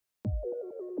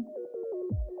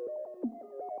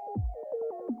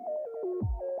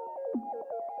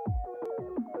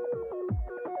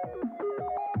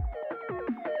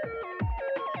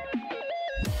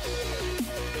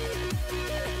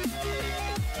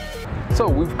So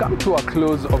we've come to a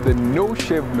close of the No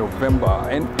Shave November,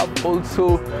 and I've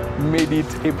also made it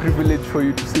a privilege for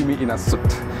you to see me in a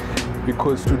suit,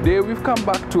 because today we've come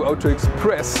back to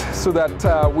Autoxpress so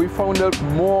that we found out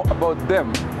more about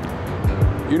them.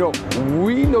 You know,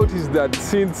 we noticed that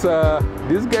since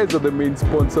these guys are the main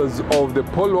sponsors of the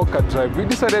Paul Walker Drive, we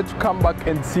decided to come back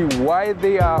and see why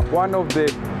they are one of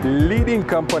the leading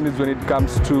companies when it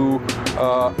comes to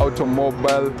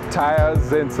automobile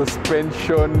tires and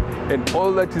suspension and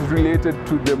all that is related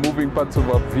to the moving parts of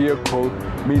a vehicle,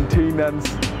 maintenance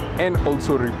and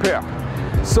also repair.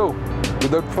 So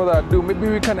without further ado, maybe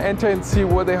we can enter and see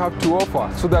what they have to offer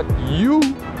so that you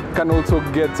can also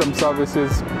get some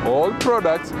services, all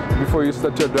products, before you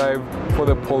start your drive for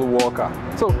the Paul Walker.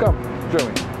 So come, join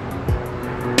me.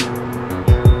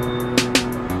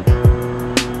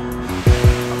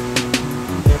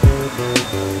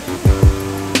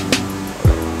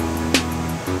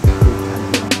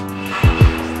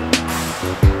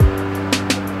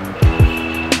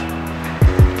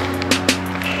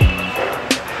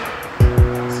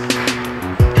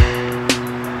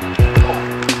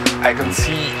 I can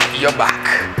see you're back.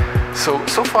 So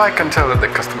far I can tell that the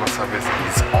customer service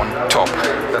is on top.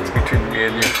 That's between me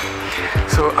and you.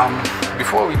 So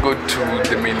before we go to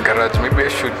the main garage, maybe I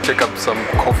should check up some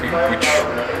coffee, which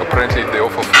apparently they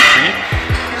offer for free.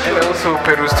 And I also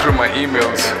peruse through my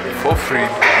emails for free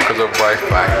because of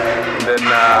Wi-Fi. And then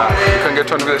you can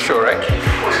get on with the show, right?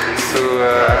 So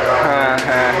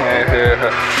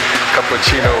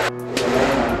cappuccino.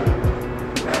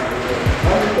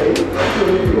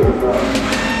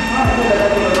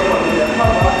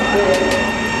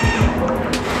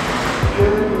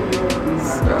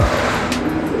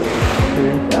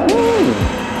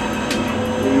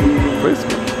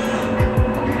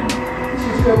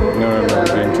 No, I'm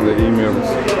going to the emails.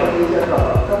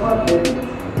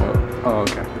 Oh,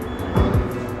 okay.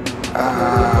 I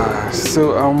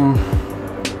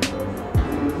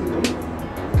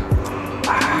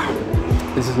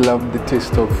just love the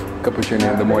taste of cappuccino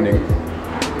in the morning.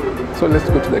 So let's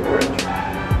go to the garage.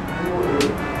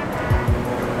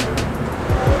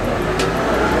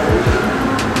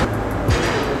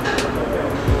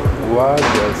 Wow,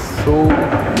 there's so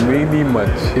many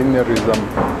machineries.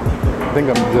 I think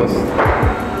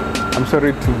I'm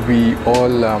sorry to be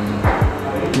all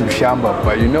shamba,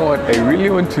 but you know what? I really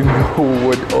want to know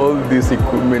what all this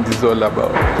equipment is all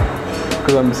about.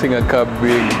 Because I'm seeing a car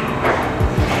being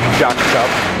jacked up.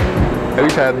 I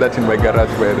wish I had that in my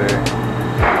garage, by the way.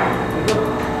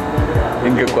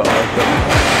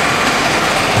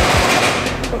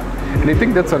 And I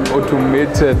think that's an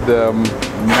automated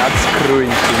nut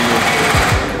screwing thing.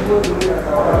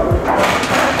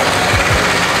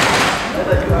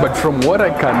 But from what I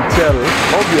can tell,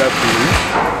 obviously,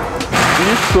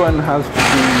 this one has to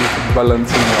do with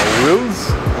balancing our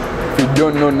wheels. If you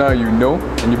don't know now, you know,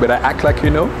 and you better act like you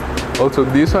know. Also,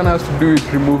 this one has to do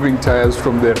with removing tires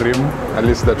from the rim, at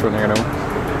least that one, you know.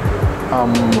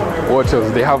 What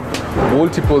else? They have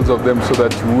multiples of them so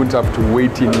that you won't have to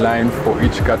wait in line for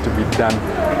each car to be done.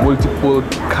 Multiple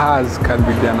cars can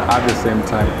be done at the same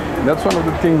time. And that's one of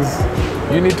the things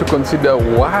you need to consider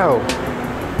while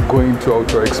going to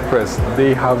Autoxpress.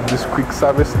 They have this quick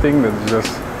service thing that's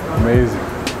just amazing.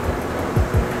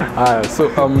 So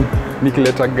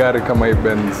nikileta gari kama hii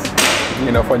Benz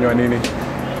inafanywa nini?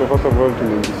 So first of all,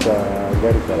 tunaingisha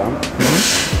gari salama.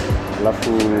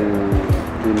 Alafu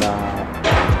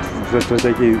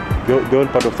tunataki the whole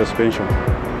part of suspension.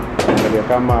 Angalia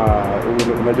kama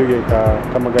unajua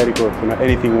kama gari kuna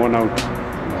anything worn out,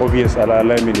 obvious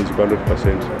alignment is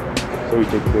 100%. So we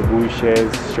take the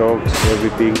bushes, shocks,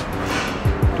 everything.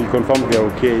 To confirm they are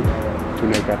okay,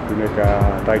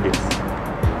 tunaweka targets.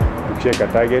 Tukisheka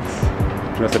targets,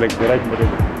 tuna select the right model.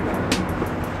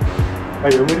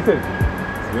 Ayo, umenisema?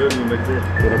 Wewe ni mzee.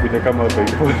 Tunapita kama hapo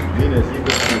hivyo.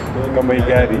 Kama hii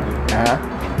gari.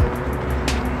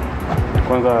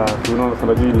 Kwanza tunaona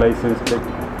tunajua license check,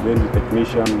 then the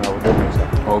technician au doctor.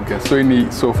 Okay, so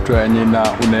any software yenye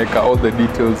unaweka all the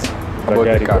details about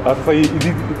the car. After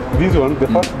this one,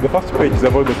 the first page is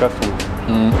about the customer.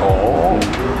 Oh.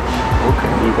 Okay.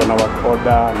 You can work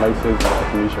order, license,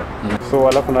 technician. So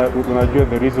alafu unajua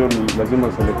the reason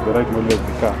lazima select the right model of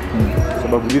the car.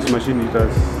 Sababu this machine it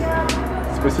has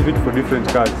specific for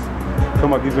different cars.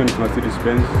 Kama this one is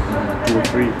Mercedes-Benz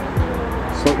 203.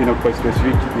 So inakuwa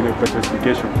specific, inakuwa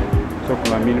specification. So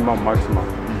kuna minimum, maximum.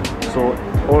 So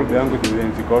all the angles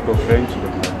then go out of range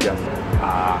but yes.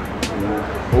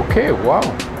 Okay, wow.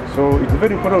 So it's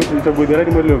very important to go the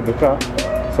right model of the car.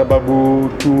 Sababu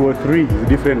 203 is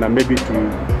different than maybe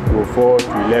 204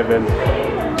 to 11.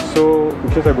 So in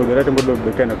case I got the right model of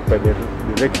the car and occupy the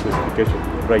right specification,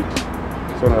 right?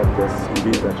 So now I'm just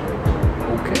doing that right.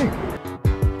 Okay.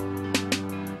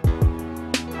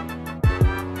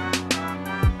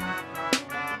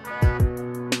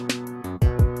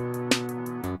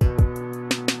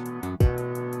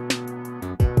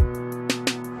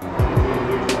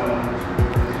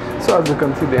 So as you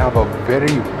can see, they have a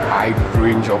very wide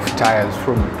range of tires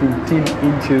from 15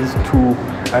 inches to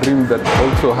a rim that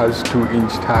also has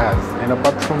 2-inch tires. And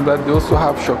apart from that, they also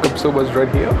have shock absorbers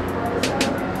right here.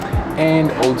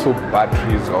 And also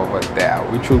batteries over there,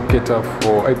 which will cater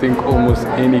for, I think, almost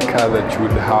any car that you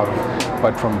would have.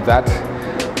 Apart from that,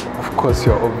 of course,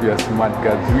 your obvious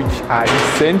mudguards, which are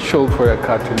essential for your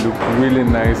car to look really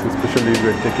nice, especially if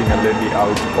you're taking a lady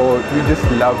out or you just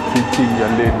love treating your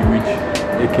lady, which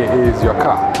aka is your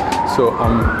car. So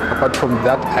apart from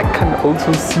that, I can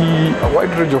also see a wide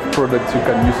range of products you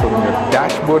can use on your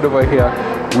dashboard over here,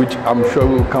 which I'm sure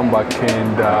we'll come back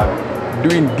and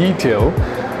do in detail.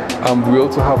 We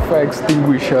also have fire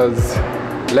extinguishers,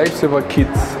 lifesaver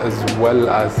kits, as well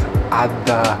as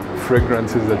other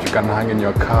fragrances that you can hang in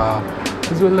your car,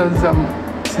 as well as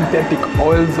synthetic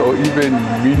oils or even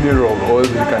mineral oils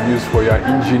you can use for your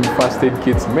engine, first aid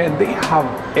kits. Man, they have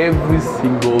every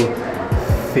single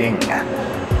thing.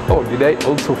 Oh, did I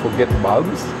also forget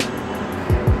bulbs?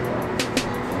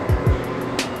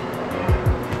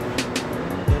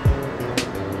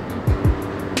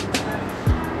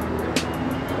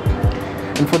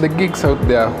 And for the geeks out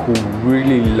there who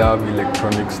really love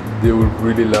electronics, they will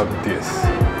really love this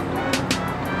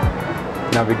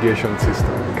navigation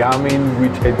system. Garmin,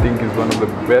 which I think is one of the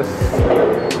best,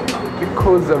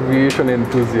 because aviation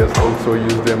enthusiasts also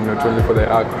use them not only for their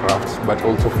aircrafts but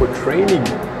also for training.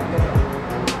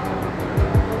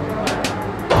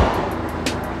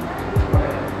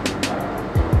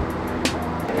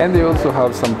 And they also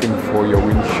have something for your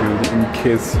windshield in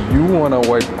case you want to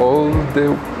wipe all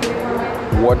the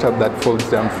water that falls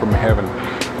down from heaven.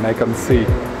 And I can say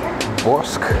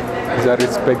Bosch is a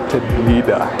respected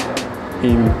leader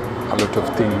in a lot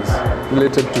of things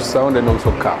related to sound and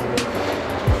also car.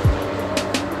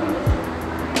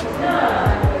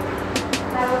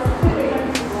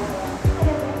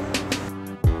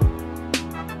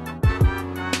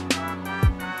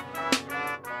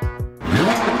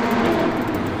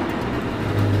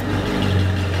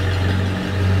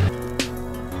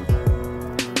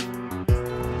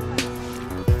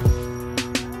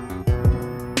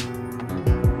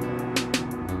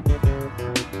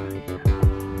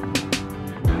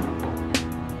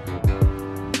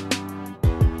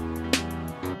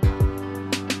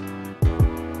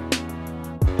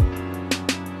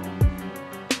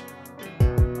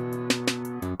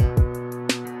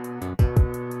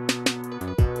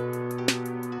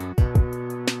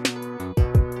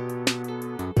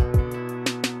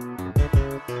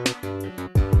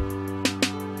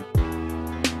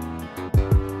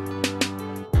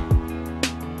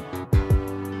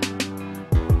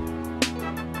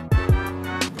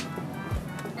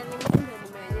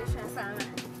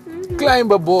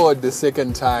 Climb aboard the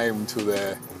second time to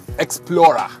the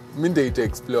Explorer. Mindate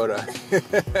Explorer.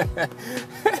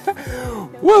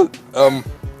 Well,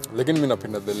 lakini mimi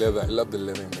napenda the leather. I love the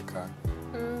leather in the car.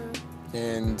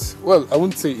 And well, I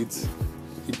wouldn't say it's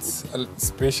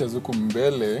spacious huku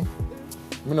mbele.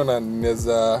 Mimi naona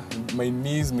neza, my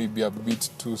knees may be a bit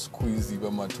too squeezy by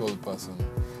my tall person.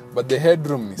 But the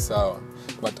headroom ni sawa.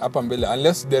 But hapa mbele,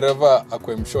 unless dereva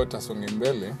akwe mshort asonge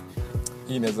mbele,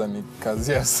 hii inaweza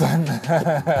nikazia sana.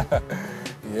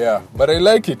 Yeah, but I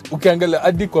like it. Ukiangalia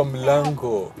hadi kwa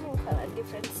mlango.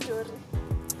 Different story.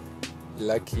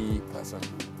 Lucky person.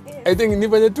 Yeah. I think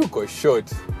nifanye tuko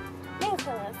short.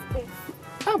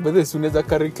 But this unaweza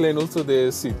ka recline also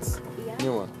the seats. Yeah.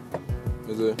 Nyuma.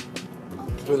 Okay.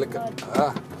 Like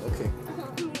okay.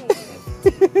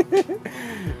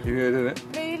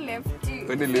 Very lefty.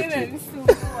 Very lefty.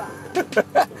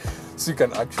 So you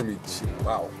can actually chill.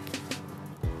 Wow.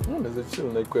 Unaweza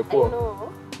chill like kwa poa.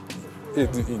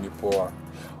 Hii ni poa.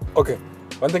 Okay.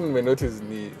 One thing I notice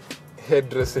ni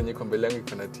headdress yenye kwa mbele yangu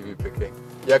iko na TV pekee.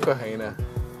 Yako haina.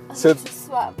 So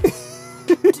swap.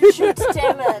 To shoot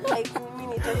tema like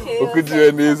minute okay. Could you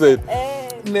understand?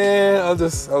 Nah, I'll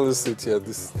just sit here.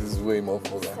 This is way more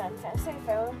for that. So if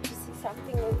I want to see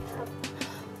something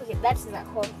okay, that is a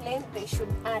complaint. They should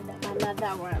add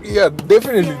another one. Yeah,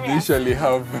 definitely they usually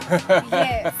have.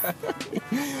 Yes.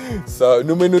 So,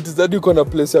 no notice that you can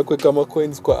place ya kama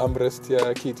coins kwa armrest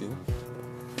ya kiti. I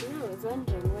was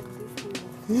wondering what this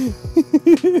is.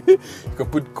 You can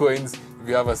put coins. If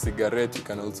you have a cigarette, you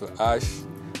can also ash.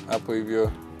 Hapo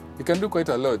hivyo. You can do quite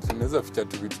a lot. Unaweza ficha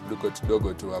tu vitu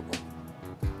kidogo tu hapo.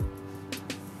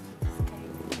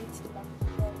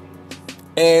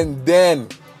 And then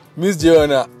Miss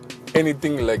Joanna,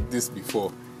 anything like this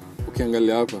before.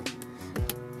 Ukiangalia hapa.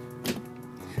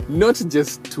 Not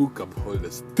just 2 cup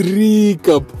holders, 3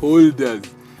 cup holders.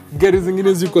 Gari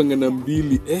zingine ziko ngana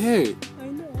mbili. I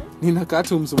know. Ninakaa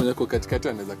tu msomaji kwa katikati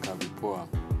anaweza kaa vipoa.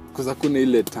 Because hakuna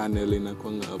ile tunnel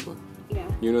inakuanga hapa. Yeah.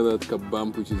 You know that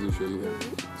bump which is usually here.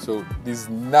 So there's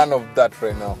none of that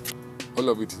right now. All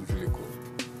of it is really cool.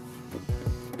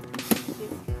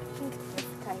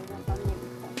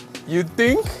 You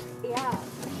think? Yeah.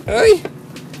 Hey.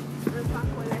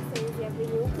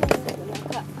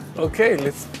 Okay,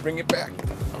 let's bring it back.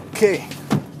 Okay.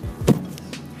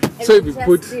 And So if you just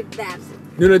put did that.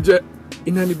 Unajua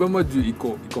inanibamba juu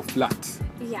iko flat.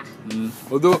 Yeah.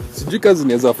 Although sijui kazi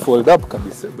inaweza fold up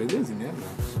kabisa, but there's inaweza.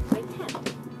 I can.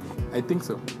 I think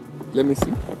so. Let me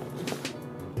see.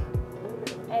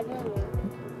 I don't know.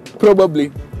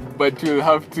 Probably, but you'll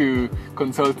have to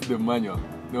consult the manual,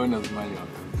 the owner's manual.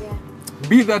 Yeah.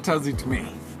 Be that as it may,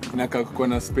 inaka kuwa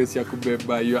na space ya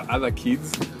kubeba your other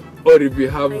kids, or if you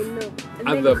have I know. And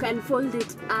then other... you can fold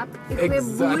it up. It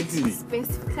Exactly. boot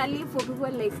specifically for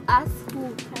people like us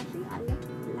who carry a lot of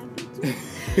luggage.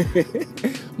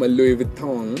 My Louis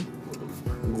Vuitton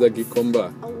za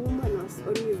Gikomba. A woman was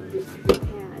always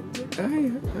prepared.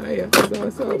 Aya,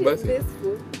 sawa What basi. is this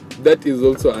for? That is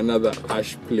also another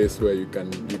ash place where you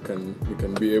can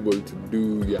be able to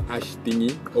do your ash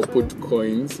thingy or put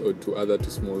coins or to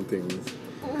small things.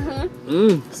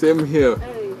 Same here.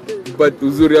 But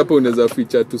uzuri hapo unaweza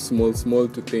feature to small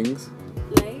to things.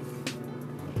 Like?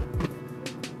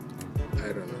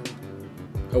 I don't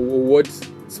know. What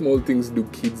small things do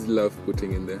kids love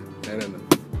putting in there? I don't know.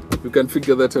 You can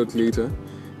figure that out later.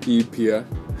 Hii pia.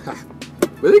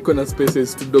 But iko na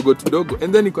spaces tudogo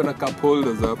and then iko na cup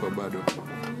holders hapa bado.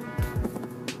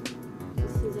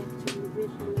 This is actually very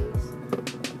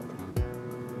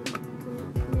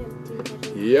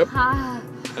nice. Yep.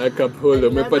 A cup holder.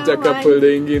 Umepata cup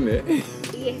holder ingine?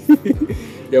 Yes.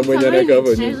 Ya mwenye anakava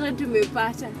ni. Treasure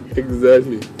tumepata.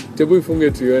 Exactly. Tebu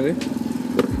ifunge tuione.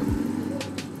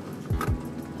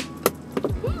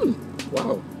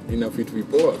 Wow, ina fit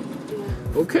vipoa.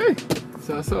 Okay.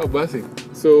 Sawa basi.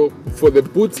 So for the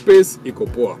boot space iko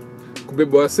poa.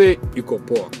 Kubeba wase iko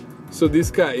poa. So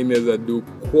this car inaweza do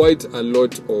quite a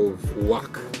lot of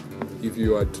work if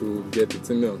you are to get it.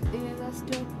 You know? Inaweza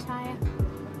store tire.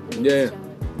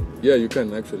 Yeah, you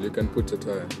can actually. You can put a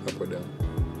tire up or down.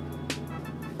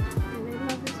 And I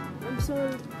love it. I'm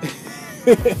sold.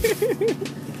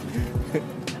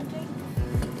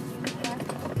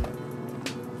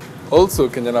 Also,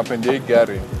 Kenya napenda hii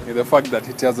gari is the fact that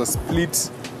it has a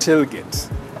split tailgate.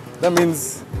 That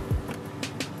means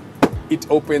it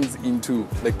opens into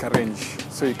like a range.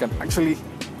 So you can actually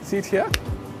sit here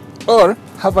or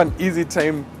have an easy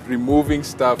time removing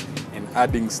stuff and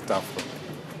adding stuff.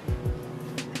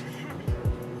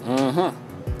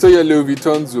 So your Louis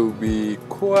Vuittons will be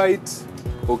quite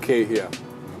okay here.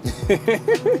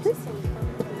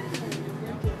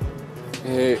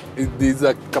 There's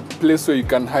a place where you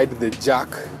can hide the jack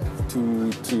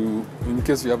to in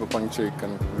case you have a puncture, you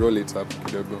can roll it up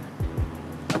kidogo,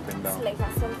 up and down. It's like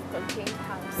a self-contained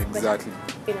house. Exactly.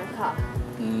 But in a car.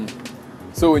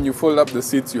 So when you fold up the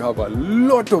seats, you have a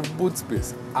lot of boot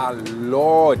space. A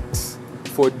lot.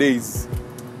 For days.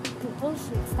 People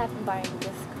should start buying this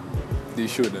car. They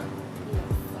should.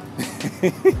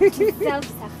 Yes.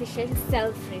 Self-sufficient,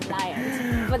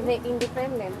 self-reliant. For the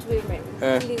independent women,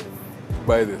 please.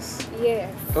 Buy this.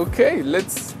 Yes. Okay,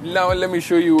 let me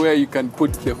show you where you can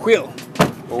put the wheel,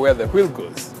 or where the wheel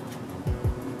goes.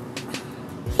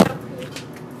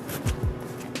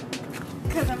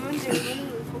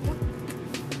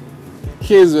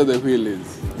 Here's where the wheel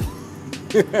is.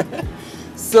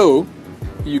 So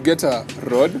you get a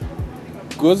rod,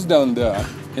 goes down there,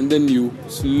 and then you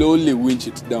slowly winch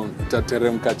it down.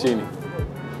 Itateremka chini,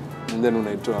 and then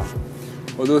unaitoa.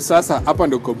 Although sasa hapa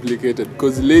ndo complicated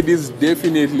because ladies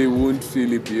definitely won't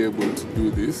really be able to do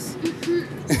this.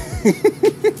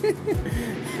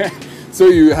 So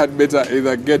you had better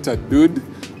either get a dude,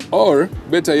 or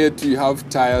better yet you have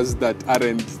tires that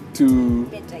aren't too...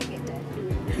 Better get a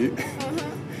dude.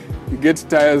 You get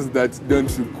tires that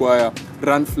don't require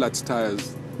run flat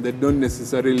tires that don't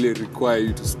necessarily require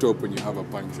you to stop when you have a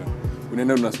puncture.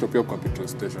 Unaenda unastopia kwa petrol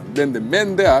station. Then the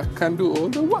men there can do all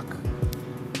the work.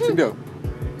 Sindio?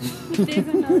 There's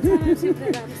an alternative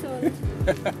that I'm sold.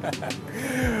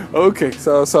 Okay,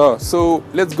 so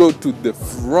let's go to the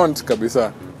front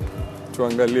kabisa.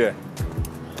 Tuangalie.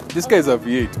 This guy is a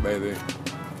V8 by the way.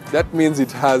 That means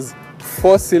it has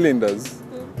 4 cylinders,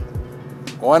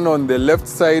 one on the left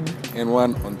side and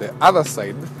one on the other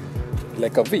side,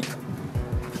 like a V.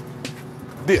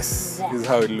 This is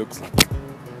how it looks like.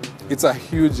 It's a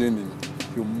huge engine,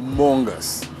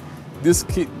 humongous. This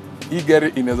kit, hii gari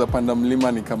inaweza panda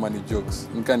mlima ni kama ni jokes,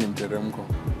 nika ni mteremko.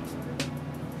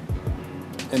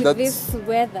 And that's this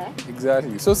weather.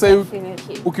 Exactly. So say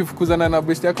ukifukuzana na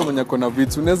besti yako mwenye kona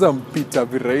vitu unaweza mpita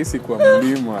virahisi kwa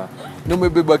mlima. Na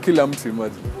umebeba kila mtu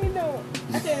imagine.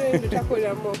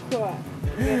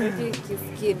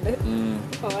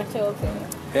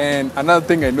 And another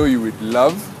thing I know you would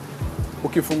love,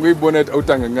 ukifungua hii bonnet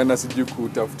utangangana sijui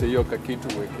kutafuta hiyo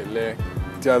kakitu uwekelee.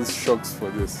 It has shocks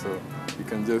for this, so you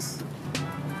can just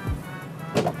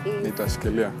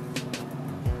nitashikilia.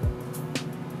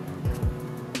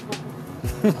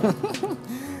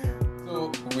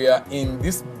 So we are in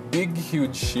this big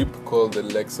huge ship called the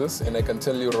Lexus, and I can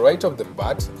tell you right off the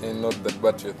bat, and not the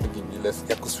bat you're thinking let's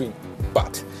swing,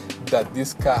 but that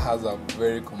this car has a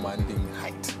very commanding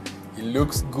height. It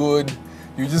looks good.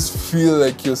 You just feel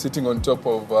like you're sitting on top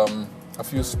of a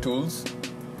few stools,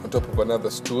 on top of another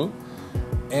stool,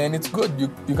 and it's good.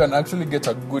 You can actually get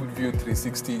a good view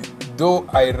 360, though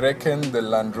I reckon the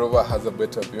Land Rover has a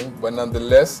better view, but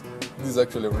nonetheless this is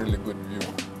actually a really good view.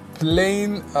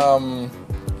 Plain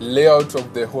layout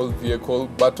of the whole vehicle,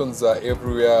 buttons are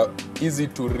everywhere, easy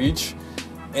to reach,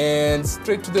 and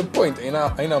straight to the point.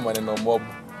 Aina maneno mob.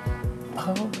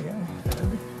 Oh yeah,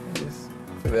 yes,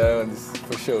 for that one is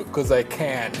for sure, because I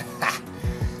can.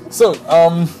 So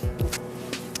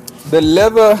the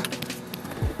leather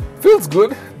feels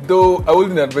good, though I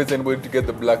wouldn't advise anybody to get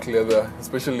the black leather,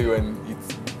 especially when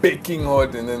it's baking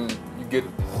hot and then you get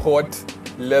hot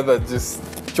leather just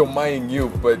chomaing you.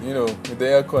 But you know, with the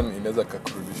aircon inaweza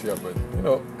kakurudishia, but you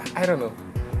know, I don't know,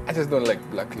 I just don't like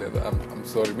black leather. I'm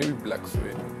sorry, maybe black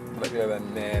suede. Black leather,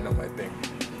 nah, not my thing.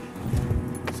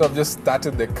 So I've just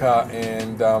started the car,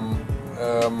 and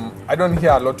I don't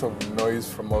hear a lot of noise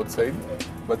from outside,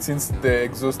 but since the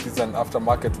exhaust is an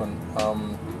aftermarket one,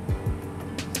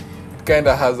 it kind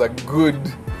of has a good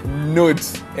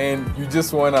note, and you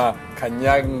just wanna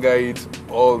kanyanga it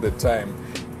all the time.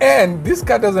 And this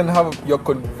car doesn't have your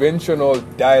conventional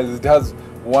dials. It has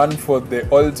one for the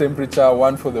oil temperature,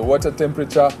 one for the water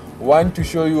temperature, one to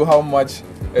show you how much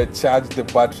charge the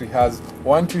battery has,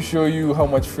 one to show you how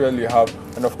much fuel you have,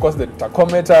 and of course the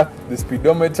tachometer, the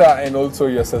speedometer, and also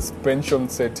your suspension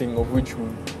setting, of which we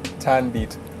turned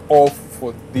it off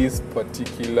for this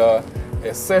particular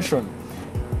session.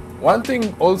 One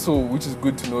thing also which is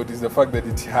good to note is the fact that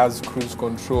it has cruise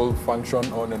control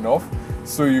function on and off,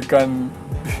 so you can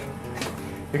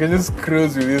just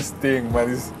cruise with this thing, man.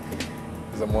 This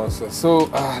is a monster. So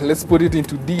let's put it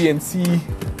into D and see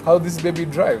how this baby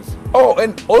drives. Oh,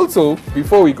 and also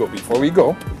before we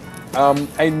go,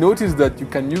 I noticed that you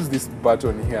can use this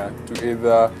button here to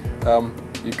either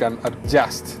you can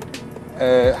adjust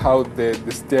how the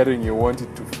steering you want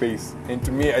it to face. And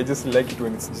to me, I just like it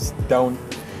when it's just down.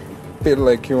 Feel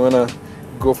like you wanna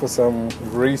go for some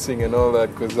racing and all that,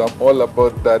 because I'm all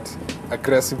about that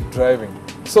aggressive driving.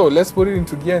 So let's put it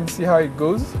into gear and see how it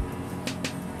goes.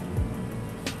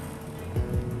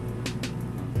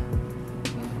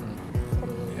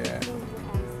 Yeah.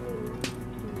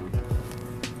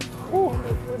 Ooh.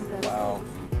 Wow.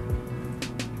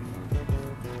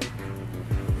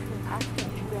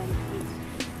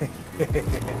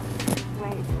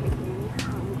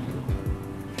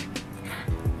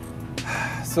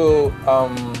 So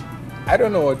I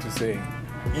don't know what to say.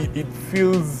 It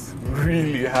feels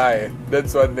really high.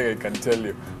 That's one thing I can tell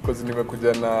you, because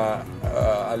nimekuja na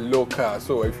a low car,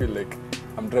 so I feel like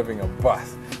I'm driving a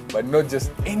bus, but not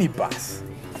just any bus,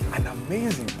 an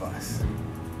amazing bus.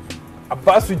 A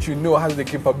bus which you know has the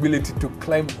capability to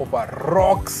climb over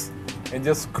rocks and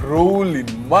just scroll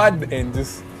in mud and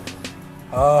just,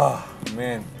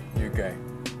 man, you guy.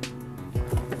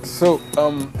 So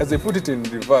as I put it in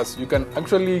reverse, you can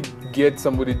actually get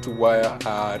somebody to wire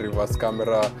a reverse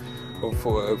camera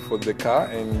for the car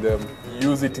and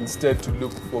use it instead to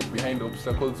look for behind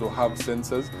obstacles or have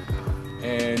sensors.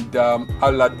 And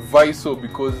I'll advise so,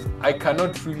 because I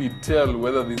cannot really tell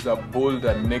whether there's a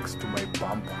boulder next to my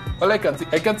bumper. All I can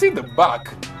see the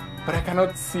back, but I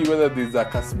cannot see whether there's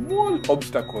like a small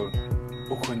obstacle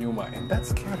uko nyuma, and that's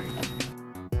scary.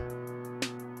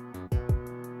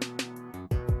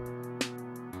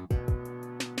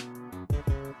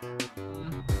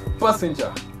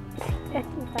 Passenger,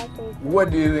 what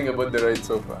do you think about the ride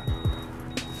so far?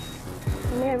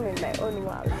 I'm in my own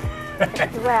world.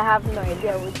 Where I have no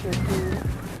idea what to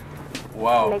do.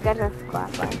 Wow. Like I just go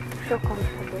up and so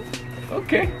comfortable.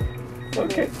 Okay.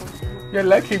 Okay. You're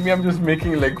lucky me, I'm just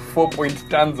making like 4-point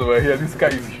turns over here. This car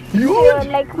is huge. You're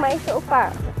like my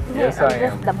chauffeur. Yes, I'm I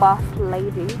am. just the boss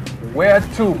lady. Where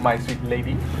to, my sweet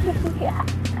lady? Yeah.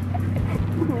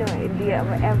 No idea,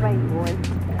 whatever you want.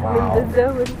 Wow. I'm in the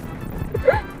zone.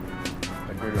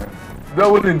 A good one. I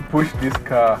wouldn't push this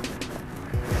car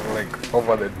like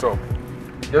over the top.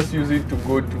 Just use it to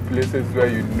go to places where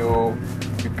you know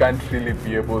you can't really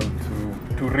be able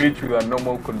to reach with a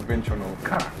normal conventional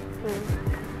car.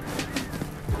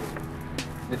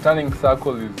 The turning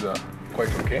circle is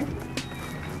quite okay.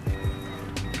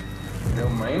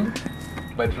 Don't mind.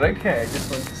 But right here, I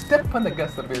just want to step on the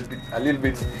gas a little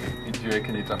bit.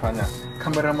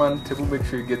 Cameraman, Tebu, make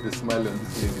sure you get the smile on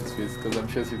this lady's face because I'm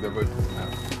sure she's about to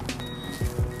smile.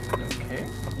 Okay.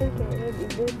 Okay, ready,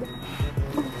 good.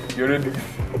 You ready?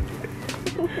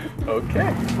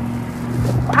 Okay.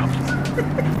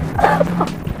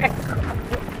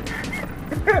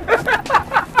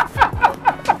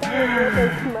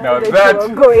 Now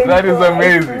that is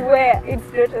amazing. Where it's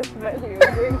not a smell you're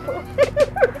going for.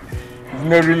 It's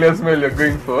not really a smell you're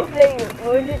going for. Then you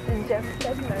wanted to jump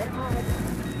at my heart.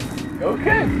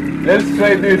 Okay, let's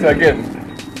try this again.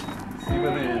 See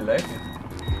whether you like it.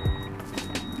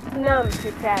 Now I'm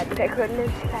prepared.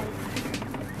 Psychologically.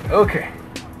 Okay.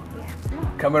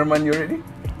 Cameraman, you ready?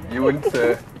 You want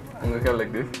I'm gonna go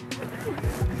like this.